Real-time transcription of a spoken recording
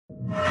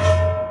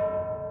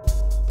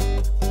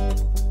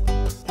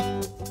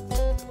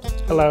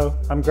Hello,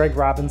 I'm Greg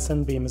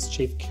Robinson, BIMA's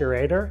Chief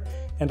Curator,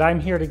 and I'm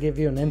here to give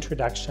you an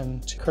introduction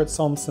to Kurt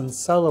Solmssen's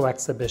solo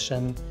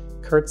exhibition,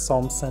 Kurt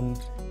Solmssen,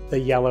 The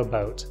Yellow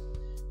Boat.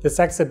 This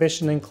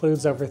exhibition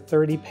includes over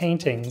 30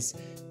 paintings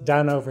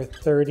done over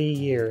 30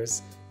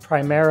 years,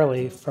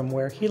 primarily from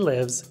where he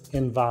lives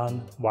in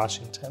Vaughan,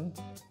 Washington.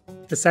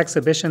 This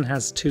exhibition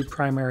has two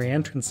primary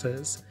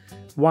entrances.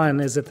 One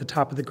is at the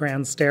top of the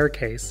grand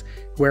staircase,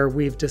 where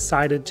we've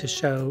decided to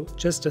show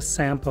just a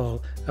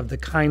sample of the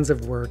kinds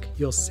of work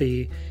you'll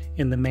see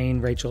in the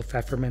main Rachel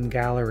Pfefferman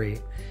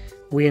gallery.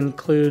 We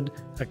include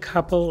a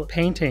couple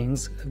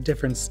paintings of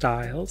different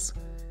styles,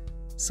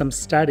 some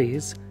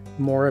studies,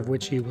 more of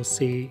which you will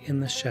see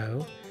in the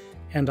show,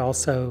 and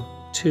also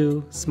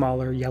two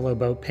smaller yellow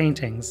boat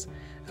paintings.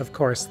 Of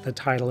course, the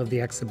title of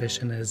the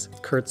exhibition is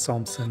Kurt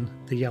Solmssen,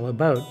 The Yellow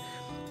Boat.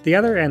 The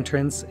other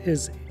entrance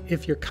is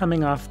if you're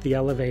coming off the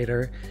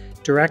elevator,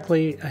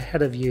 directly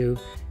ahead of you,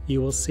 you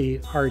will see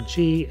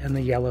RG and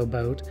the Yellow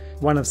Boat,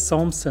 one of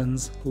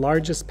Solmssen's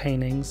largest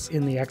paintings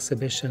in the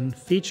exhibition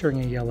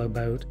featuring a yellow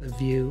boat, a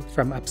view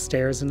from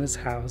upstairs in his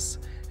house,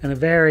 and a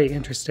very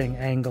interesting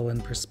angle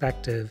and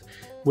perspective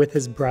with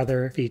his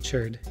brother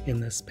featured in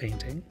this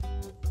painting.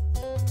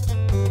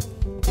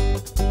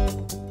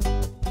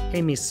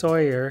 Amy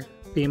Sawyer,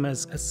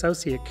 BIMA's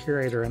associate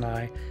curator, and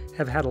I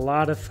have had a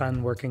lot of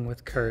fun working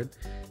with Kurt,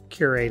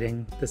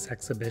 curating this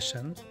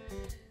exhibition.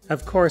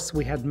 Of course,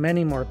 we had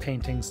many more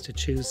paintings to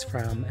choose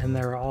from, and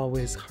there are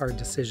always hard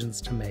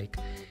decisions to make,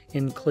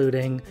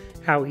 including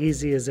how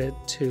easy is it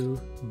to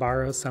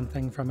borrow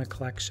something from a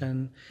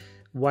collection,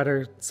 what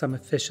are some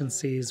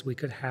efficiencies we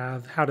could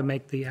have, how to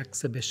make the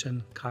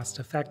exhibition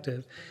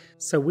cost-effective.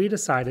 So we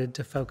decided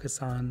to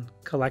focus on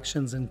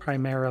collections in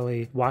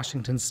primarily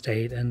Washington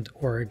State and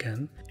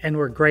Oregon. And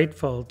we're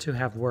grateful to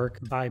have work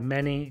by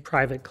many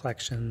private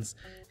collections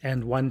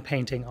and one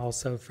painting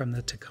also from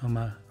the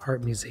Tacoma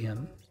Art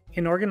Museum.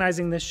 In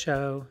organizing this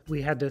show,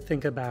 we had to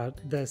think about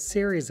the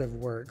series of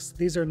works.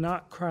 These are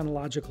not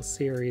chronological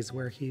series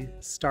where he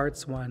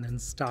starts one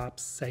and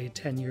stops, say,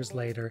 10 years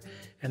later,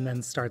 and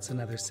then starts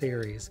another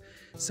series.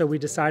 So we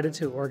decided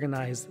to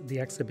organize the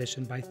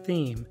exhibition by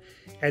theme.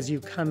 As you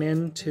come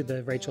into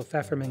the Rachel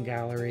Pfefferman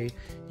Gallery,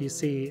 you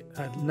see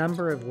a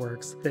number of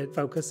works that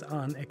focus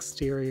on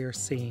exterior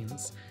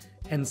scenes,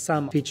 and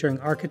some featuring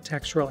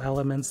architectural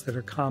elements that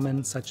are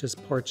common, such as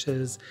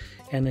porches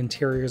and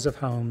interiors of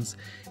homes,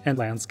 and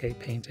landscape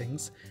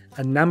paintings.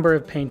 A number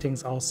of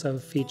paintings also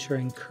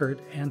featuring Kurt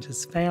and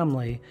his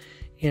family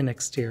in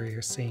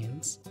exterior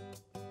scenes.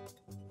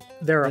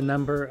 There are a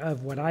number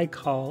of what I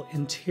call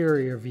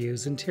interior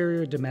views,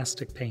 interior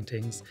domestic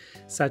paintings,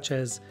 such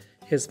as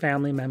his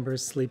family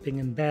members sleeping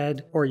in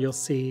bed, or you'll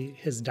see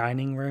his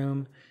dining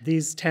room.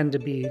 These tend to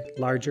be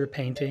larger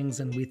paintings,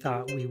 and we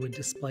thought we would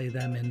display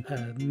them in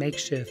a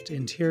makeshift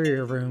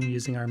interior room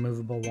using our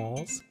movable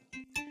walls.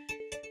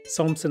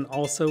 Solmssen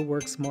also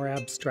works more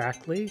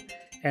abstractly,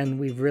 and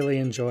we've really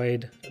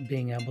enjoyed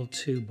being able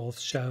to both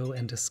show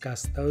and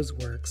discuss those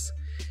works.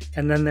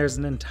 And then there's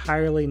an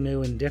entirely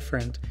new and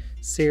different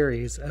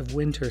series of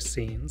winter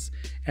scenes.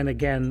 And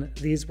again,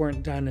 these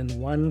weren't done in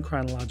one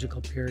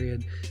chronological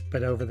period,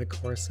 but over the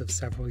course of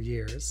several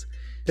years.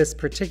 This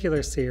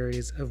particular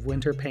series of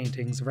winter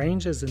paintings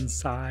ranges in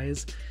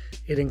size.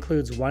 It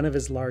includes one of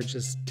his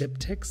largest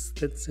diptychs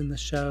that's in the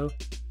show.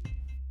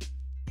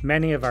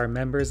 Many of our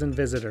members and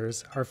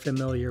visitors are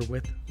familiar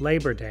with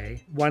Labor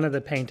Day, one of the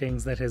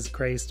paintings that has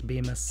graced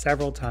BIMA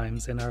several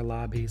times in our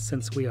lobby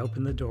since we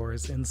opened the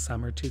doors in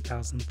summer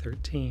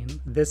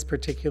 2013. This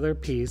particular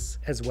piece,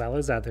 as well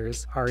as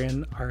others, are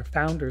in our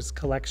founder's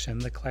collection,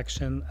 the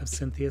collection of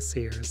Cynthia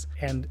Sears,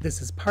 and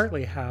this is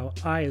partly how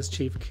I, as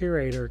chief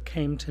curator,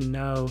 came to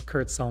know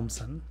Kurt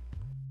Solmssen.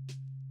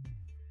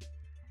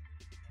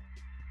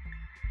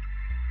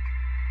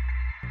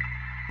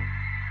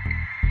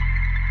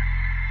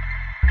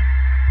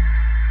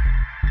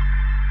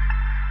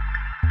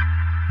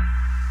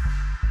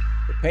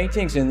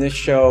 Paintings in this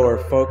show are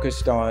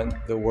focused on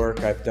the work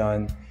I've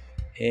done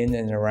in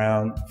and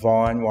around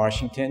Vaughan,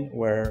 Washington,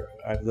 where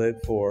I've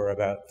lived for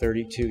about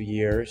 32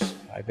 years.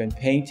 I've been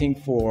painting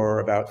for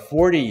about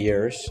 40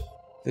 years.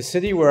 The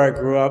city where I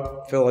grew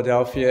up,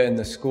 Philadelphia, and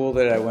the school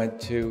that I went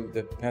to,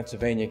 the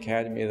Pennsylvania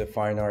Academy of the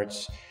Fine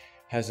Arts,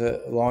 has a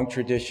long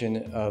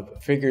tradition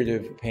of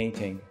figurative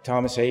painting.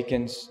 Thomas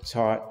Eakins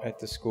taught at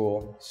the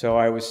school, so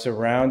I was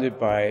surrounded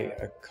by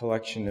a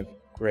collection of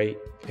great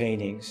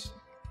paintings,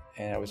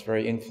 and I was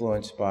very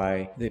influenced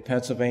by the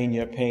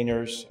Pennsylvania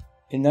painters.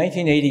 In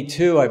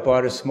 1982, I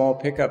bought a small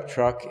pickup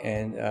truck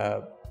and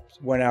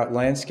went out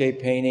landscape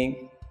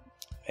painting,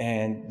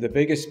 and the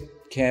biggest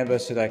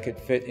canvas that I could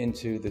fit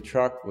into the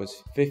truck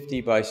was 50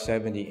 by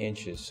 70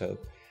 inches, so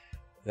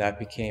that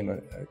became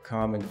a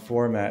common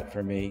format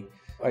for me.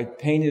 I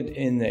painted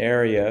in the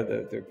area,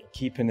 the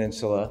Key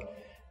Peninsula,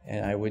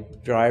 and I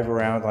would drive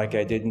around like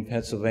I did in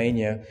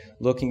Pennsylvania,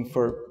 looking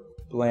for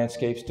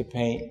landscapes to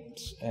paint,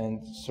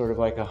 and sort of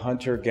like a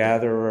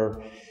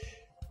hunter-gatherer,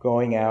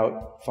 going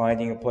out,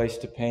 finding a place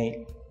to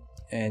paint,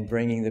 and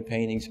bringing the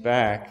paintings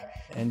back.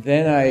 And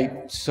then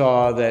I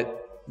saw that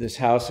this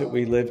house that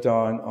we lived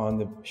on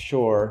the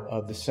shore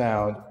of the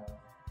Sound,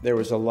 there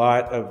was a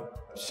lot of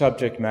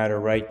subject matter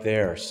right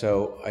there.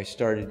 So I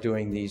started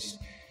doing these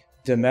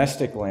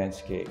domestic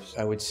landscapes.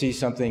 I would see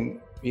something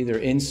either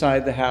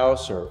inside the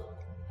house or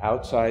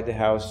outside the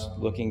house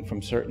looking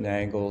from certain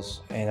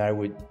angles, and I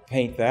would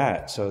paint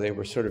that. So they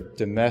were sort of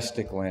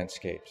domestic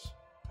landscapes.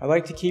 I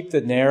like to keep the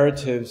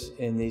narratives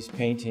in these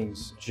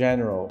paintings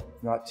general,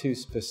 not too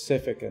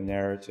specific a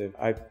narrative.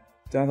 I've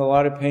done a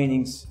lot of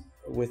paintings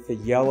with the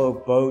yellow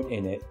boat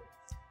in it.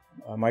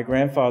 My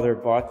grandfather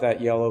bought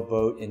that yellow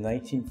boat in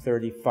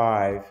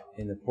 1935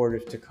 in the port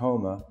of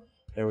Tacoma.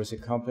 There was a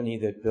company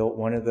that built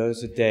one of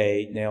those a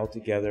day, nailed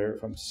together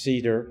from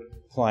cedar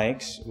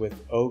planks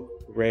with oak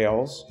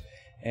rails.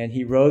 And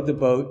he rowed the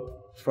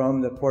boat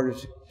from the port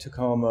of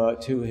Tacoma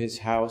to his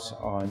house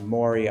on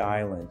Maury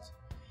Island.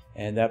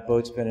 And that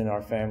boat's been in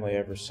our family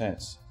ever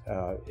since.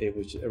 It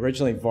was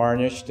originally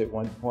varnished at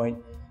one point.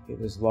 It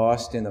was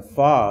lost in a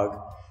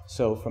fog.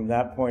 So from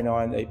that point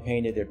on, they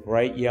painted it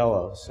bright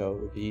yellow, so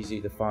it would be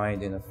easy to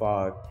find in a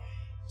fog.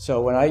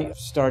 So when I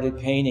started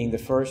painting the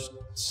first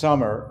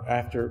summer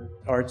after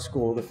art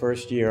school, the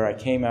first year, I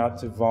came out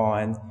to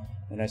Vaughan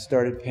and I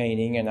started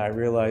painting, and I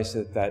realized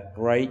that that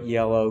bright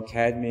yellow,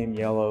 cadmium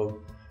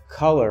yellow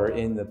color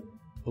in the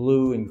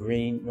blue and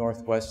green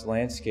northwest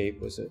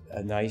landscape was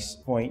a nice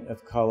point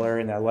of color,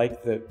 and I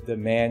liked the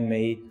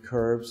man-made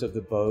curves of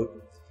the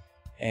boat.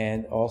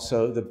 And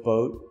also the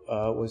boat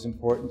was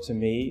important to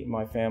me,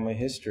 my family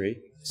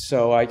history.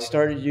 So I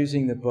started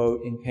using the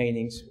boat in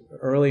paintings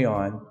early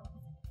on.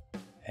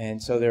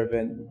 And so there have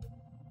been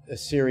a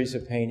series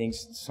of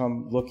paintings,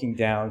 some looking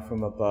down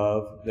from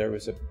above. There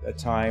was a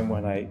time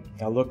when I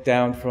looked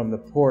down from the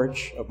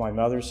porch of my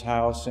mother's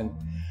house, and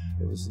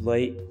it was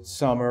late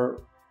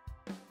summer.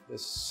 The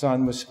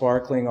sun was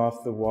sparkling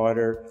off the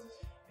water.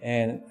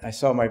 And I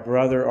saw my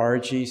brother,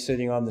 Archie,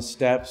 sitting on the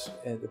steps,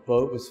 and the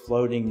boat was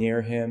floating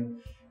near him.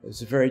 It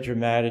was a very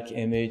dramatic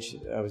image.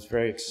 I was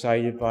very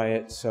excited by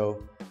it.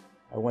 So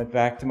I went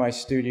back to my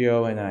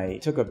studio and I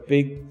took a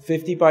big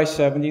 50 by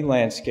 70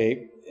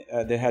 landscape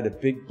that had a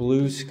big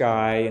blue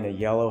sky and a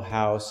yellow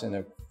house and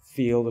a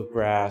field of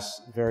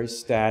grass, very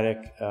static.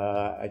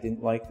 I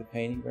didn't like the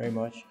painting very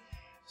much.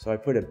 So I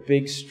put a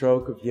big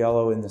stroke of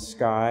yellow in the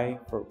sky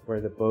for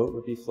where the boat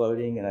would be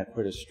floating, and I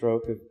put a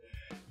stroke of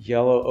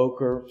yellow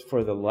ochre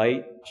for the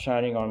light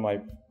shining on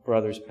my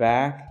brother's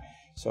back.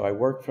 So I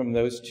worked from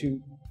those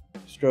two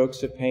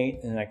strokes of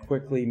paint, and I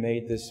quickly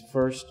made this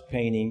first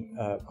painting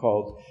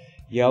called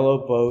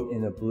Yellow Boat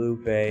in a Blue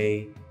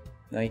Bay,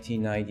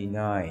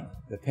 1999.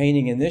 The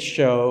painting in this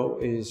show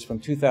is from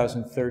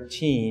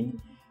 2013.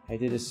 I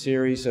did a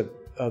series of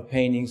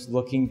paintings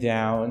looking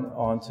down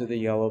onto the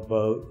yellow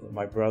boat.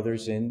 My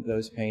brother's in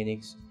those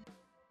paintings.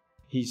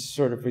 He's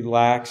sort of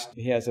relaxed.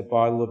 He has a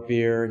bottle of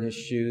beer and his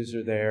shoes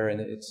are there, and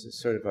it's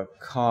sort of a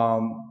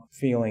calm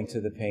feeling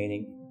to the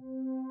painting.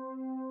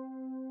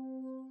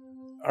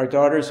 Our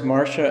daughters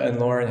Marcia and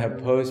Lauren have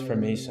posed for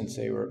me since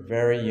they were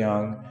very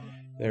young.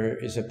 There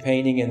is a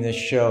painting in this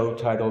show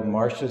titled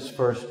Marcia's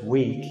First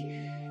Week,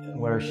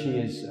 where she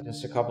is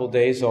just a couple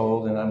days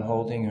old and I'm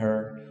holding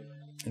her.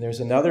 And there's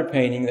another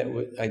painting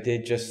that I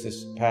did just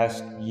this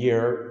past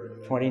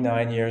year,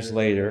 29 years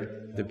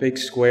later, the big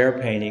square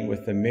painting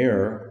with the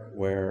mirror,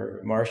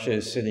 where Marcia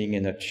is sitting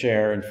in a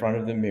chair in front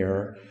of the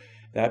mirror.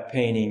 That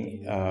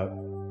painting,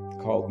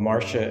 called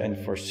Marcia and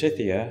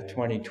Forsythia,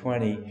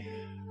 2020,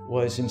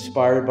 was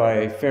inspired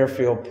by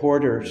Fairfield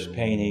Porter's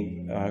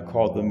painting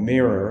called The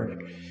Mirror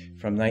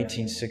from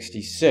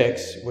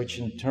 1966, which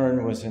in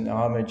turn was an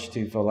homage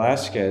to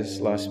Velázquez,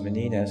 Las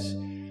Meninas.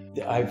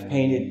 I've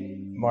painted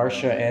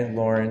Marcia and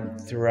Lauren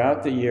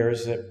throughout the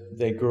years that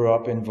they grew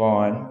up in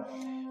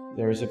Vaughan.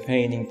 There's a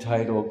painting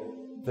titled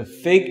The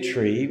Fig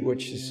Tree,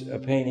 which is a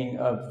painting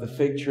of the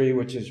fig tree,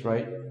 which is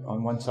right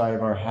on one side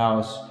of our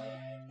house.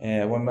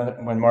 And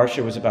when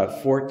Marcia was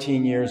about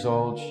 14 years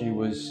old, she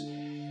was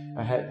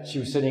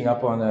sitting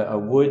up on a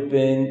wood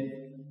bin,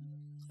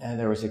 and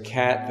there was a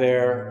cat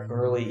there,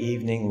 early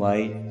evening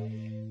light.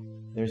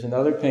 There's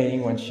another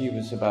painting when she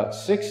was about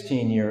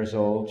 16 years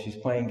old. She's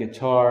playing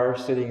guitar,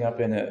 sitting up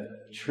in a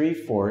tree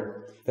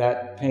fort.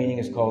 That painting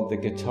is called The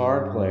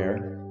Guitar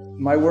Player.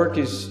 My work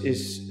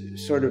is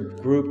sort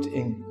of grouped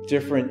in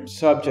different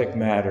subject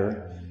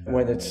matter.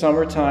 When it's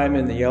summertime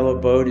and the yellow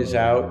boat is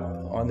out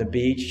on the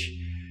beach,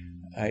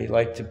 I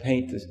like to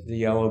paint the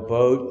yellow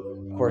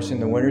boat. Of course, in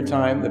the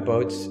wintertime, the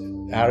boat's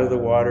out of the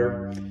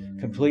water,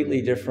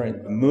 completely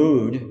different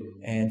mood,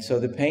 and so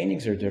the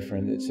paintings are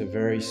different. It's a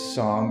very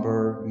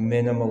somber,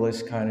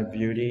 minimalist kind of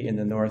beauty in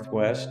the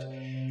Northwest,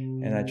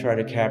 and I try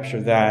to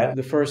capture that.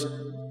 The first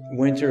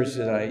winters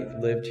that I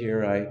lived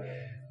here, I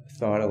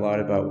thought a lot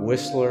about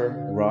Whistler,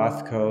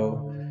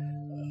 Rothko,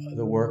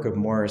 the work of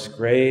Morris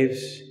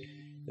Graves,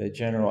 the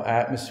general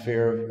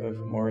atmosphere of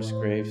Morris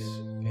Graves'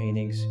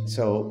 paintings.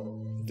 So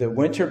the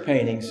winter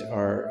paintings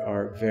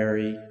are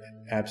very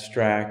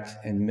abstract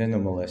and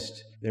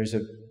minimalist. There's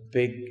a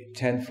big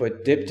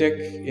 10-foot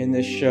diptych in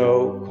this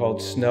show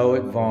called Snow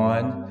at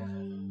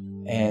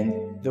Vaughan.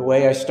 And the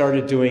way I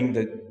started doing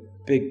the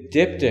big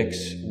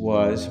diptychs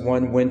was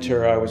one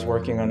winter I was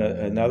working on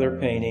another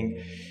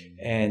painting,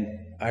 and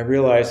I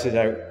realized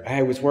that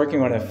I was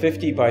working on a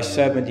 50 by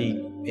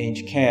 70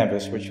 inch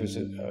canvas, which was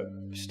a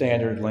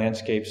standard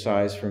landscape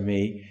size for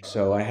me.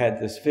 So I had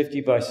this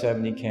 50 by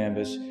 70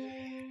 canvas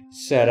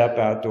set up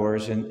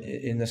outdoors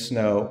in the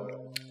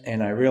snow,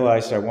 and I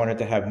realized I wanted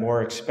to have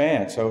more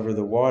expanse over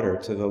the water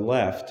to the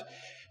left.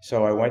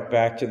 So I went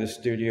back to the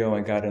studio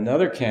and got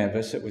another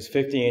canvas that was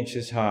 50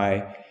 inches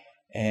high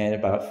and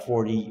about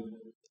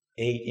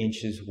 48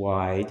 inches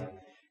wide.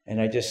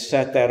 And I just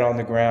set that on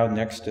the ground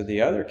next to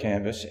the other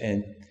canvas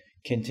and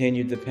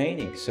continued the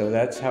painting. So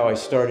that's how I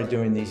started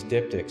doing these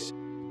diptychs.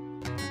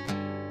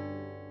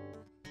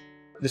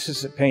 This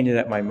is painted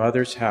at my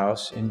mother's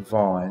house in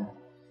Vaughan.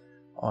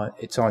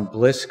 It's on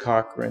Bliss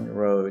Cochran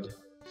Road,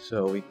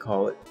 so we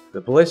call it the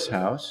Bliss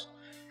House.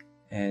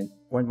 And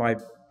when my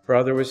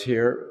brother was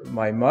here,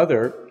 my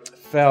mother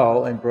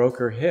fell and broke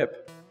her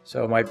hip.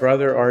 So my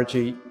brother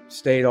Archie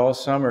stayed all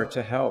summer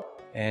to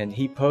help, and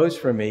he posed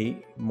for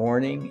me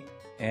morning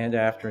and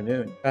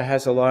afternoon. It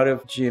has a lot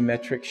of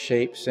geometric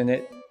shapes in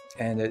it,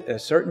 and at a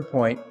certain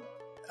point,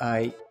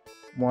 I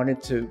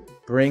wanted to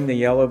bring the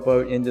yellow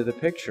boat into the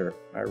picture.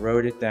 I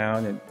wrote it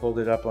down and pulled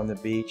it up on the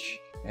beach.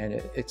 And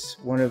it's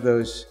one of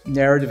those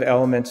narrative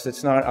elements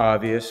that's not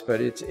obvious, but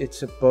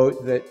it's a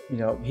boat that, you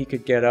know, he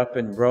could get up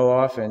and row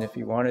off in if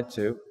he wanted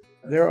to.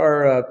 There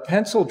are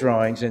pencil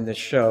drawings in the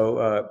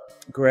show.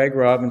 Greg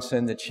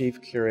Robinson, the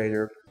chief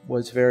curator,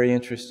 was very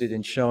interested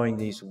in showing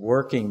these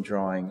working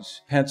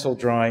drawings, pencil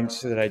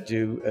drawings that I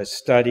do as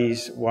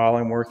studies while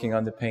I'm working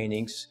on the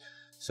paintings.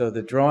 So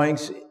the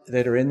drawings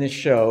that are in the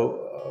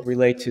show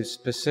relate to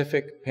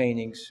specific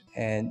paintings,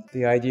 and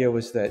the idea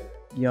was that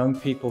young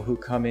people who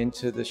come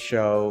into the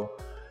show,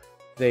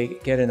 they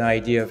get an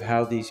idea of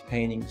how these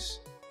paintings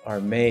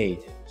are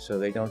made, so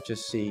they don't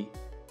just see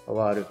a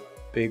lot of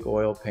big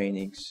oil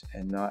paintings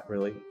and not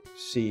really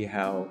see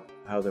how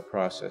the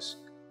process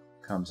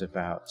comes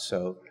about.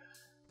 So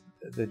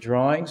the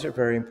drawings are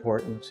very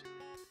important,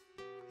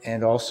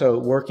 and also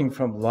working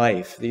from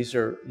life. These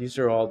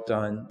are all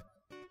done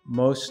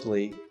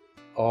mostly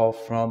all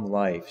from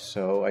life.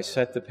 So I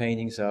set the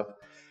paintings up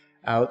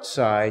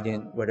outside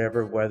in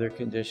whatever weather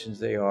conditions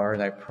they are,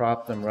 and I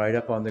prop them right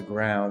up on the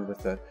ground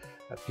with a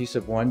piece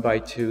of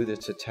 1x2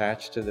 that's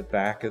attached to the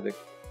back of the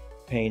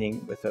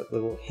painting with a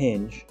little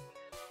hinge,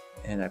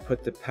 and I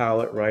put the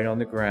palette right on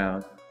the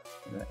ground,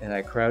 and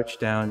I crouch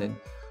down and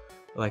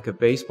like a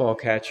baseball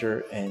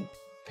catcher and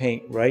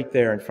paint right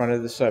there in front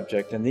of the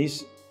subject. And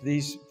these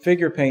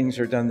figure paintings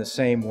are done the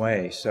same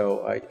way.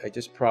 So I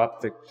just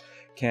propped the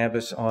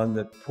canvas on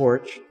the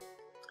porch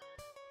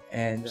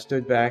and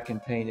stood back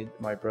and painted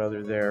my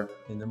brother there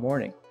in the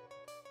morning.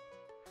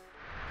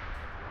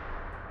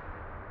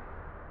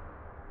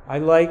 I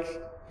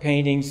like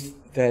paintings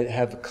that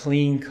have a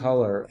clean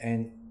color,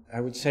 and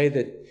I would say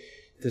that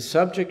the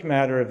subject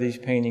matter of these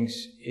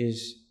paintings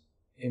is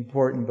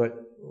important, but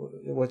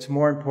what's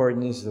more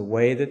important is the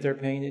way that they're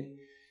painted.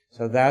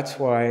 So that's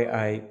why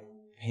I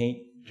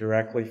paint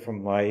directly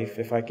from life.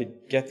 If I could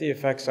get the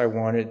effects I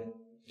wanted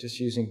just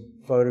using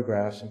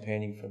photographs and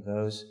painting from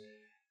those,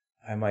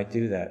 I might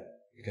do that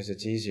because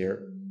it's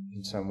easier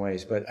in some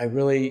ways. But I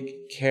really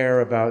care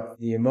about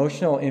the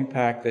emotional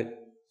impact that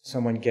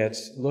someone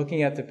gets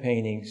looking at the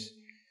paintings,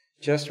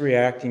 just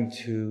reacting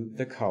to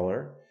the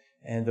color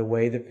and the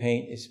way the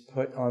paint is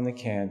put on the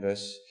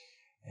canvas.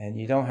 And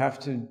you don't have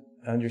to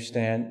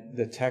understand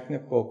the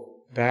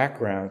technical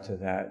background to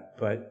that,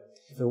 but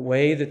the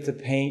way that the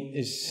paint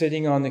is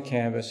sitting on the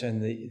canvas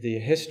and the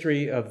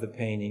history of the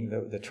painting,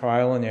 the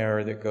trial and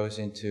error that goes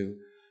into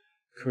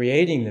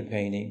creating the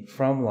painting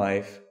from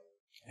life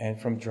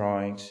and from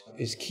drawings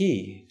is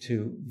key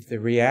to the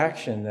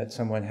reaction that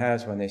someone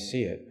has when they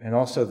see it. And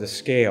also the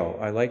scale.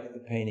 I like the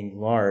painting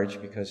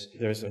large because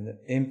there's an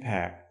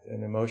impact,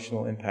 an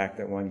emotional impact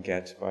that one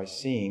gets by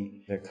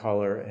seeing the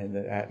color and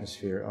the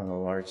atmosphere on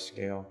a large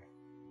scale.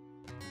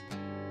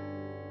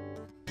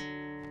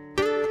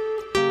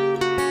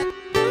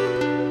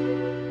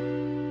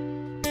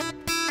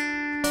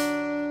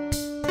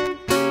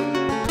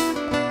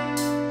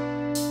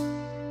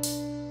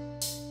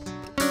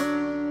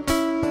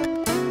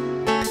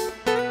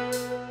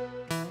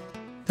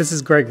 This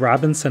is Greg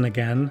Robinson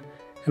again,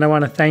 and I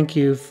want to thank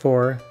you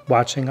for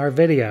watching our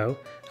video.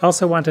 I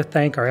also want to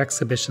thank our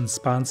exhibition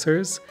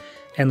sponsors,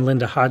 and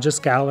Linda Hodges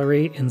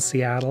Gallery in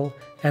Seattle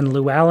and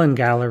Llewellyn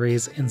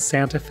Galleries in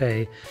Santa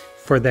Fe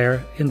for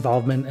their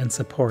involvement and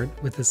support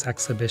with this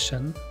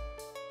exhibition.